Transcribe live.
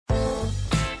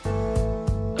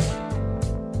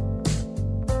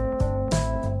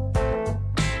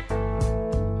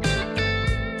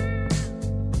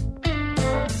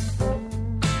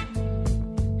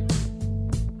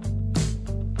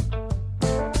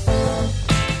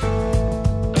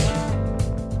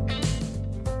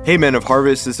Hey Men of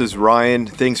Harvest, this is Ryan.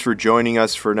 Thanks for joining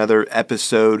us for another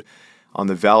episode on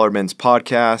the Valor Men's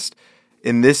podcast.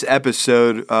 In this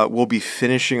episode, we'll be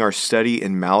finishing our study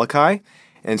in Malachi.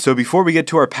 And so before we get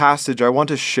to our passage, I want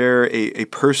to share a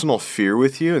personal fear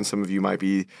with you. And some of you might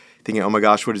be thinking, oh my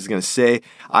gosh, what is he going to say?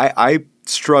 I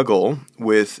struggle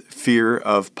with fear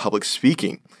of public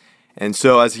speaking. And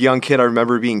so as a young kid, I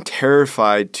remember being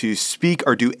terrified to speak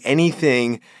or do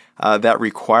anything that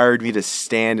required me to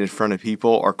stand in front of people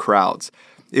or crowds.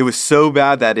 It was so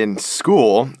bad that in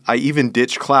school, I even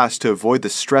ditched class to avoid the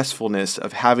stressfulness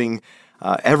of having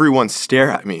everyone stare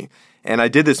at me. And I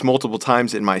did this multiple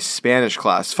times in my Spanish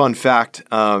class. Fun fact,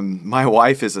 my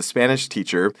wife is a Spanish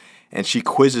teacher, and she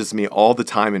quizzes me all the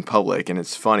time in public, and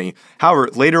it's funny. However,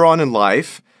 later on in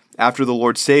life, after the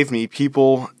Lord saved me,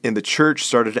 people in the church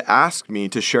started to ask me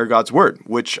to share God's word,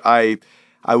 which I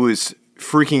was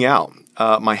freaking out.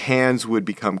 My hands would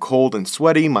become cold and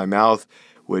sweaty, my mouth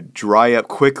would dry up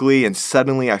quickly, and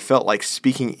suddenly I felt like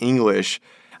speaking English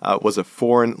was a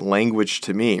foreign language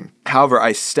to me. However,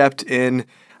 I stepped in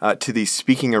to these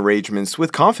speaking arrangements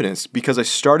with confidence because I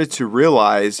started to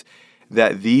realize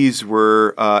that these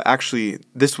were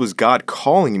this was God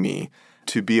calling me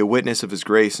to be a witness of His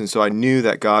grace. And so I knew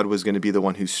that God was going to be the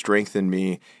one who strengthened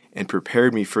me and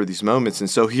prepared me for these moments. And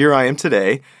so here I am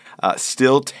today,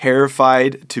 still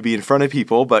terrified to be in front of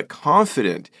people, but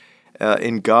confident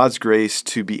in God's grace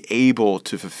to be able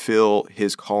to fulfill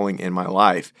His calling in my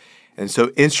life. And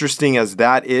so interesting as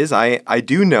that is, I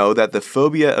do know that the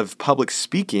phobia of public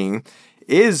speaking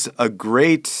is a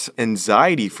great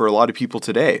anxiety for a lot of people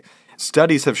today.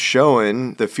 Studies have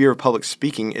shown the fear of public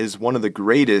speaking is one of the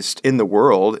greatest in the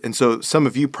world. And so some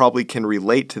of you probably can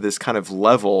relate to this kind of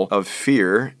level of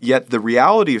fear. Yet the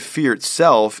reality of fear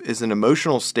itself is an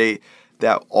emotional state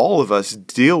that all of us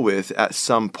deal with at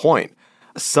some point.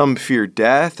 Some fear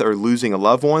death or losing a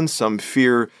loved one. Some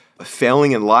fear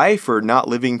failing in life or not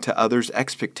living to others'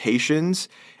 expectations.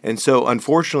 And so,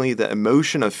 unfortunately, the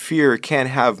emotion of fear can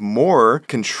have more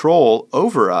control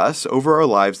over us, over our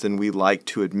lives, than we like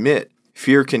to admit.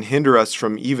 Fear can hinder us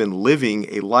from even living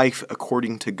a life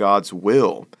according to God's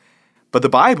will. But the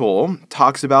Bible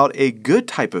talks about a good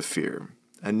type of fear,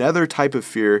 another type of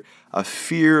fear, a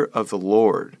fear of the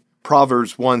Lord.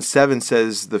 Proverbs 1:7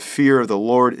 says, "The fear of the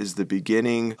Lord is the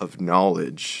beginning of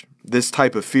knowledge." This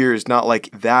type of fear is not like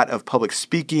that of public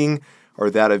speaking or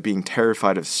that of being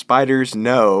terrified of spiders.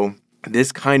 No,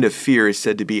 this kind of fear is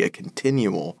said to be a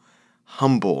continual,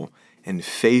 humble, and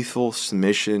faithful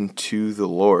submission to the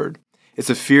Lord. It's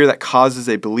a fear that causes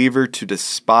a believer to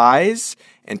despise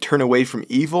and turn away from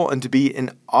evil and to be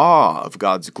in awe of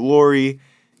God's glory,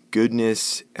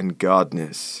 goodness, and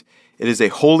godness. It is a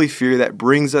holy fear that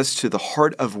brings us to the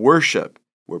heart of worship,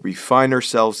 where we find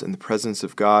ourselves in the presence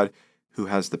of God, who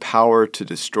has the power to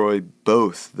destroy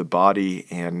both the body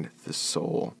and the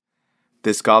soul.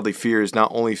 This godly fear is not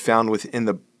only found within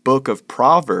the book of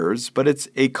Proverbs, but it's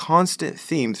a constant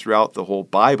theme throughout the whole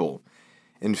Bible.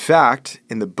 In fact,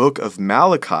 in the book of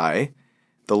Malachi,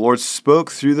 the Lord spoke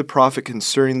through the prophet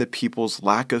concerning the people's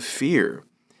lack of fear.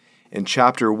 In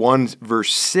chapter 1,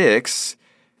 verse 6,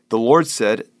 the Lord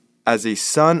said, "As a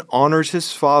son honors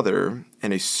his father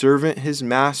and a servant his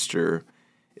master,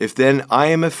 if then I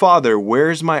am a father, where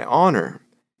is my honor?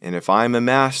 And if I am a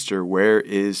master, where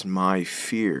is my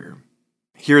fear?"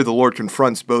 Here the Lord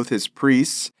confronts both His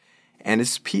priests and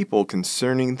His people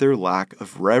concerning their lack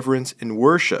of reverence and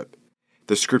worship.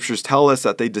 The scriptures tell us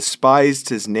that they despised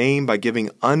His name by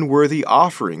giving unworthy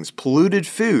offerings, polluted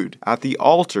food at the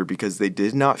altar because they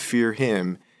did not fear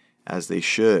Him as they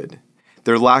should.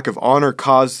 Their lack of honor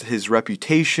caused His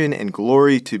reputation and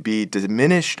glory to be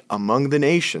diminished among the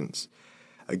nations.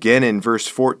 Again, in verse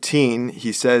 14,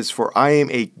 He says, "For I am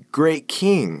a great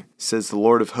king, says the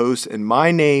Lord of hosts, and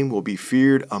my name will be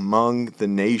feared among the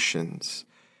nations."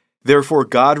 Therefore,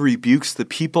 God rebukes the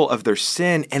people of their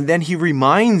sin, and then He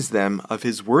reminds them of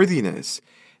His worthiness,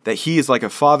 that He is like a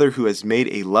father who has made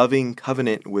a loving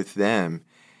covenant with them.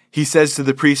 He says to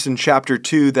the priests in chapter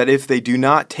 2 that if they do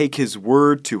not take His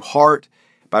word to heart,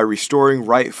 by restoring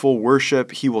rightful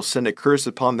worship, He will send a curse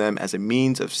upon them as a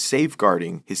means of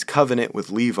safeguarding His covenant with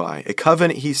Levi. A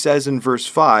covenant, He says in verse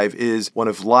 5, is one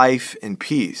of life and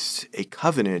peace, a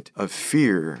covenant of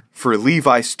fear. For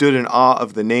Levi stood in awe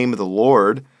of the name of the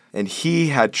Lord, and he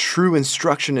had true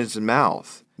instruction in his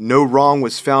mouth. No wrong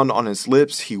was found on his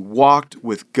lips. He walked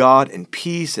with God in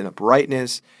peace and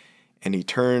uprightness, and he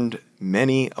turned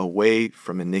many away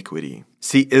from iniquity.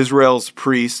 See, Israel's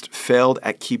priest failed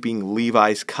at keeping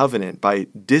Levi's covenant by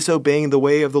disobeying the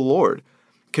way of the Lord,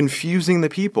 confusing the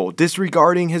people,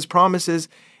 disregarding His promises,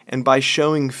 and by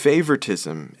showing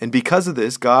favoritism. And because of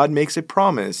this, God makes a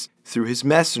promise through his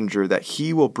messenger that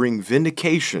he will bring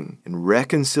vindication and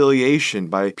reconciliation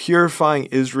by purifying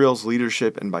Israel's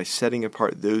leadership and by setting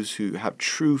apart those who have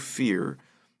true fear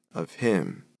of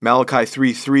him. Malachi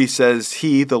 3:3 says,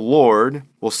 "He, the Lord,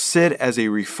 will sit as a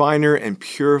refiner and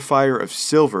purifier of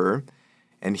silver,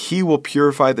 and he will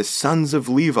purify the sons of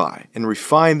Levi and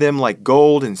refine them like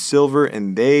gold and silver,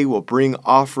 and they will bring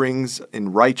offerings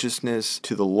in righteousness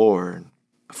to the Lord."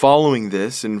 Following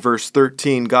this, in verse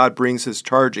 13, God brings his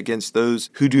charge against those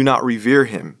who do not revere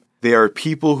him. They are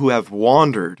people who have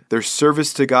wandered. Their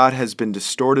service to God has been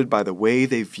distorted by the way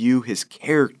they view his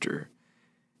character.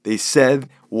 They said,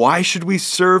 "Why should we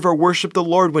serve or worship the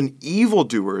Lord when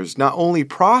evildoers not only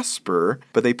prosper,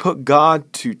 but they put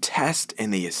God to test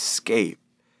and they escape?"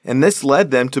 And this led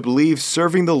them to believe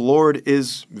serving the Lord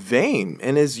is vain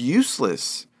and is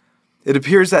useless. It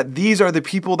appears that these are the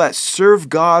people that serve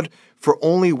God for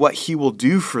only what he will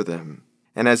do for them.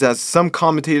 And as some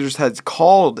commentators had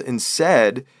called and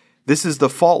said, this is the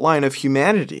fault line of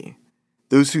humanity.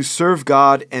 Those who serve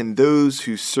God and those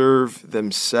who serve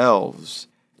themselves.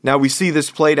 Now we see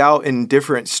this played out in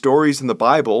different stories in the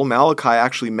Bible. Malachi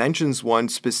actually mentions one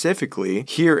specifically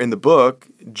here in the book.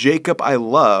 Jacob I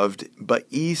loved, but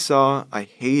Esau I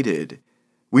hated.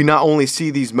 We not only see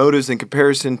these motives in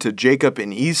comparison to Jacob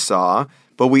and Esau,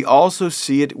 but we also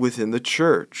see it within the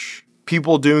church.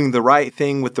 People doing the right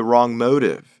thing with the wrong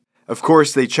motive. Of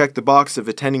course, they check the box of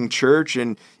attending church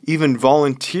and even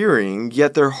volunteering,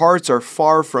 yet their hearts are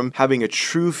far from having a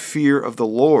true fear of the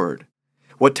Lord.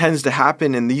 What tends to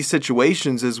happen in these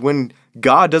situations is when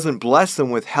God doesn't bless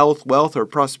them with health, wealth, or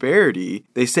prosperity,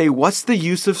 they say, "What's the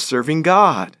use of serving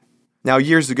God?" Now,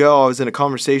 years ago, I was in a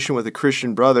conversation with a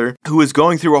Christian brother who was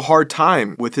going through a hard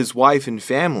time with his wife and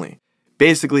family.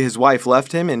 Basically, his wife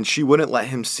left him and she wouldn't let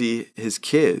him see his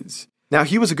kids. Now,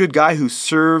 he was a good guy who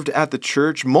served at the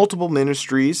church, multiple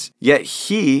ministries, yet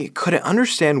he couldn't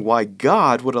understand why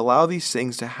God would allow these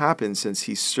things to happen since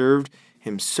he served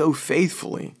him so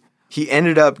faithfully. He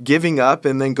ended up giving up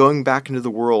and then going back into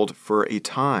the world for a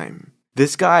time.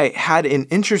 This guy had an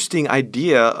interesting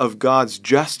idea of God's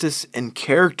justice and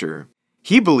character.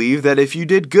 He believed that if you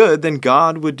did good, then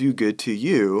God would do good to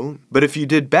you. But if you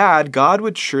did bad, God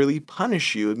would surely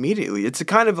punish you immediately. It's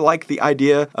kind of like the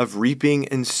idea of reaping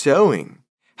and sowing.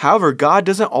 However, God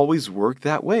doesn't always work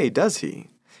that way, does he?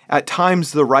 At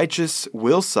times, the righteous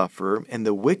will suffer and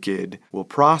the wicked will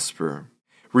prosper.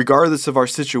 Regardless of our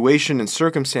situation and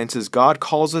circumstances, God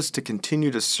calls us to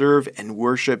continue to serve and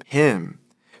worship him.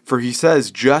 For he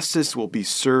says justice will be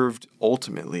served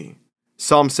ultimately.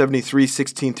 Psalm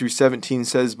 73:16-17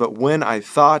 says, "But when I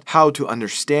thought how to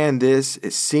understand this,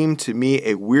 it seemed to me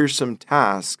a wearisome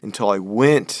task until I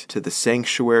went to the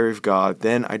sanctuary of God.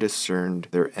 Then I discerned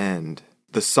their end."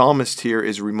 The psalmist here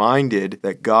is reminded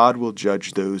that God will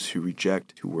judge those who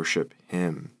reject to worship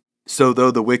him. So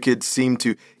though the wicked seem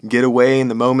to get away in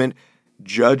the moment,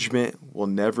 judgment will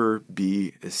never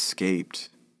be escaped.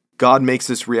 God makes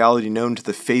this reality known to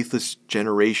the faithless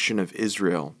generation of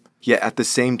Israel. Yet at the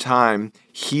same time,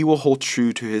 he will hold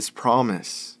true to his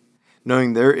promise,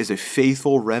 knowing there is a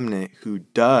faithful remnant who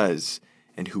does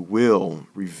and who will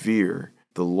revere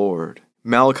the Lord.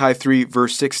 Malachi 3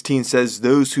 verse 16 says,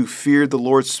 "Those who feared the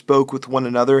Lord spoke with one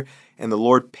another, and the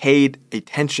Lord paid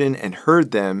attention and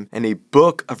heard them, and a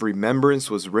book of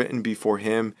remembrance was written before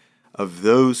him of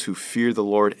those who feared the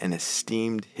Lord and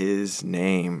esteemed his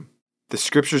name." The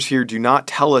scriptures here do not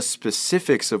tell us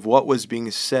specifics of what was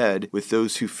being said with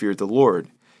those who feared the Lord.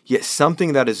 Yet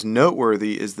something that is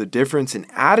noteworthy is the difference in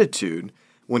attitude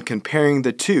when comparing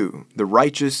the two, the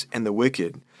righteous and the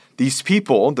wicked. These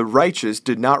people, the righteous,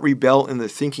 did not rebel in their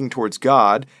thinking towards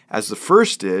God as the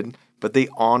first did, but they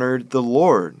honored the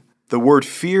Lord. The word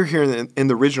fear here in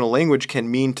the original language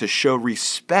can mean to show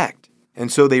respect. And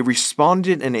so they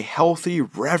responded in a healthy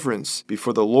reverence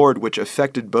before the Lord, which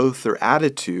affected both their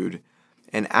attitude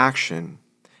and action.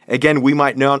 Again, we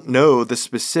might not know the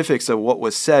specifics of what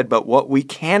was said, but what we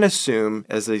can assume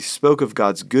as they spoke of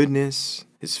God's goodness,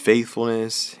 his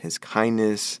faithfulness, his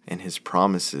kindness, and his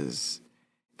promises.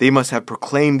 They must have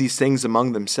proclaimed these things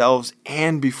among themselves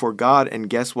and before God, and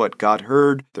guess what? God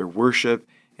heard their worship,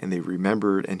 and they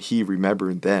remembered, and he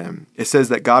remembered them. It says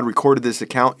that God recorded this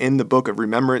account in the book of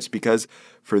remembrance because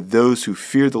for those who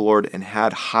feared the Lord and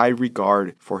had high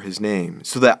regard for his name,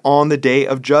 so that on the day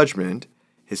of judgment,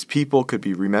 his people could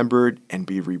be remembered and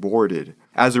be rewarded.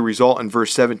 As a result, in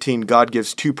verse 17, God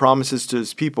gives two promises to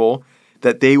his people,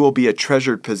 that they will be a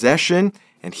treasured possession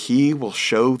and he will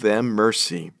show them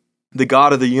mercy. The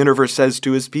God of the universe says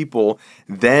to his people,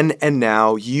 then and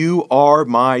now, you are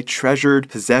my treasured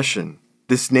possession.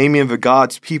 This naming of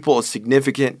God's people is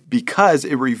significant because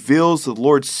it reveals the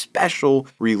Lord's special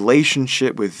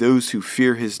relationship with those who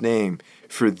fear his name,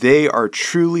 for they are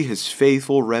truly his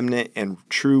faithful remnant and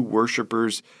true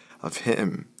worshipers of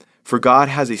him. For God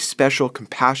has a special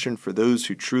compassion for those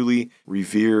who truly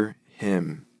revere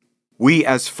him. We,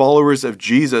 as followers of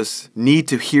Jesus, need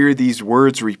to hear these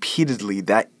words repeatedly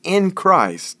that in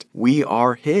Christ we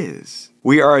are his.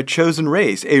 We are a chosen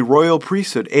race, a royal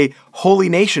priesthood, a holy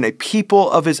nation, a people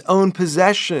of his own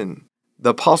possession. The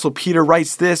Apostle Peter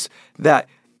writes this, that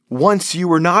once you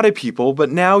were not a people, but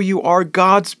now you are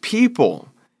God's people.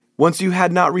 Once you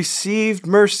had not received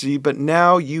mercy, but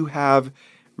now you have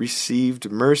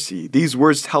received mercy. These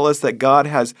words tell us that God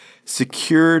has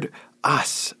secured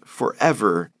us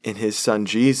forever in his Son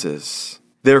Jesus.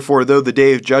 Therefore, though the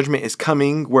day of judgment is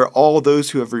coming, where all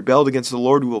those who have rebelled against the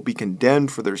Lord will be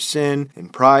condemned for their sin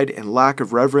and pride and lack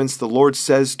of reverence, the Lord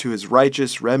says to his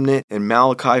righteous remnant in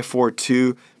Malachi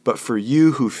 4:2, but for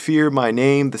you who fear my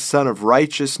name, the Son of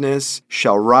Righteousness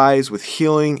shall rise with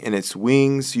healing in its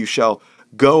wings. You shall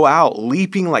go out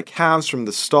leaping like calves from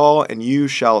the stall, and you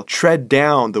shall tread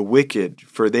down the wicked,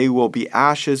 for they will be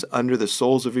ashes under the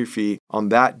soles of your feet on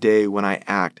that day when I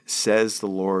act, says the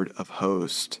Lord of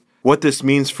hosts. What this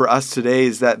means for us today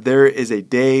is that there is a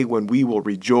day when we will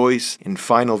rejoice in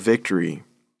final victory.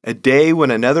 A day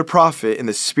when another prophet in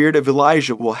the spirit of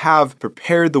Elijah will have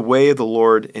prepared the way of the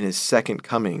Lord in his second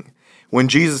coming. When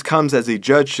Jesus comes as a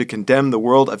judge to condemn the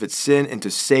world of its sin and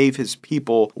to save his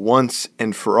people once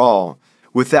and for all.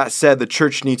 With that said, the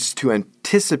church needs to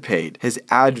anticipate his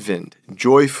advent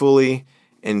joyfully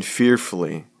and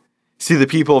fearfully. See, the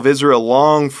people of Israel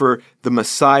long for the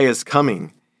Messiah's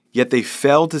coming, yet they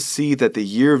failed to see that the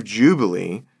year of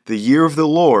Jubilee, the year of the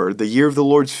Lord, the year of the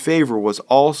Lord's favor, was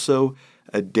also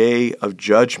a day of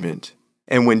judgment.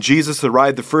 And when Jesus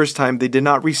arrived the first time, they did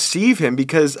not receive him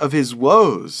because of his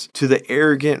woes to the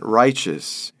arrogant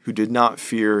righteous who did not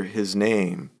fear his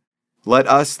name. Let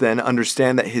us then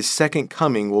understand that his second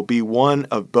coming will be one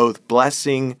of both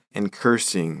blessing and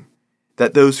cursing,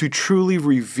 that those who truly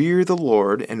revere the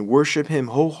Lord and worship him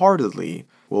wholeheartedly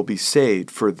will be saved,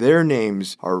 for their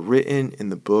names are written in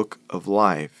the book of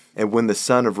life. And when the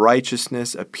Son of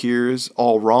Righteousness appears,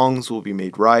 all wrongs will be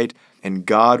made right, and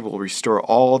God will restore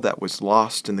all that was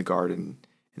lost in the garden,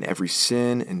 and every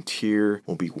sin and tear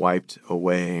will be wiped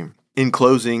away. In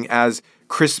closing, as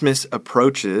Christmas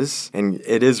approaches, and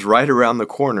it is right around the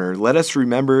corner, let us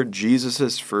remember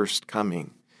Jesus' first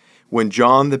coming. When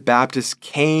John the Baptist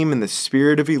came in the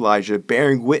spirit of Elijah,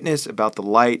 bearing witness about the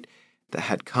light that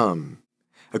had come.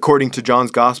 According to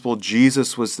John's Gospel,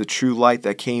 Jesus was the true light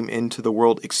that came into the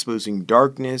world, exposing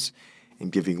darkness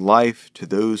and giving life to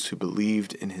those who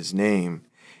believed in his name.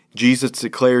 Jesus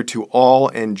declared to all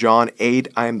in John 8,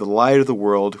 I am the light of the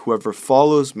world. Whoever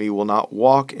follows me will not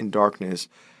walk in darkness,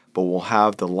 but will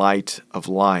have the light of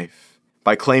life.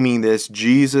 By claiming this,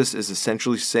 Jesus is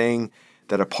essentially saying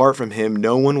that apart from him,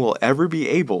 no one will ever be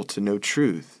able to know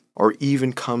truth or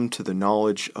even come to the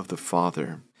knowledge of the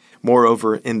Father.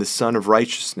 Moreover, in the Son of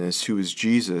Righteousness, who is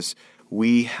Jesus,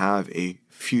 we have a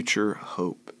future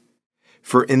hope.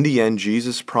 For in the end,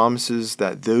 Jesus promises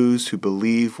that those who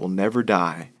believe will never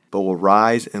die, but will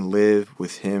rise and live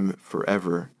with him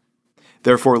forever.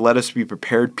 Therefore, let us be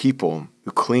prepared people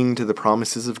who cling to the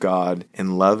promises of God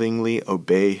and lovingly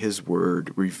obey his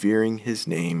word, revering his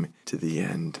name to the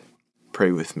end.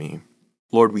 Pray with me.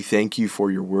 Lord, we thank you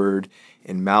for your word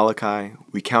in Malachi.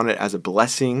 We count it as a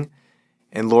blessing.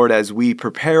 And Lord, as we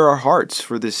prepare our hearts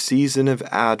for this season of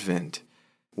Advent,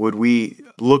 would we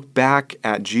look back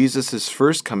at Jesus'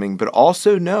 first coming, but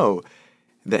also know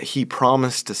that he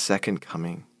promised a second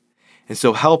coming. And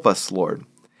so help us, Lord.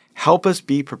 Help us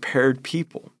be prepared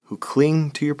people who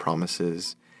cling to your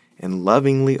promises and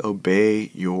lovingly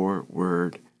obey your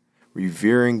word,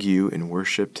 revering you in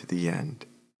worship to the end.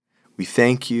 We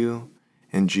thank you,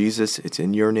 and Jesus, it's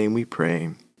in your name we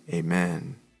pray.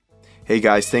 Amen. Hey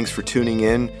guys, thanks for tuning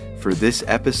in for this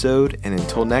episode, and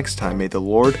until next time, may the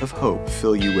Lord of hope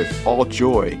fill you with all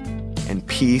joy and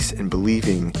peace in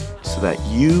believing, so that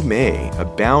you may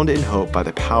abound in hope by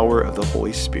the power of the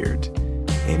Holy Spirit.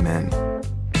 Amen.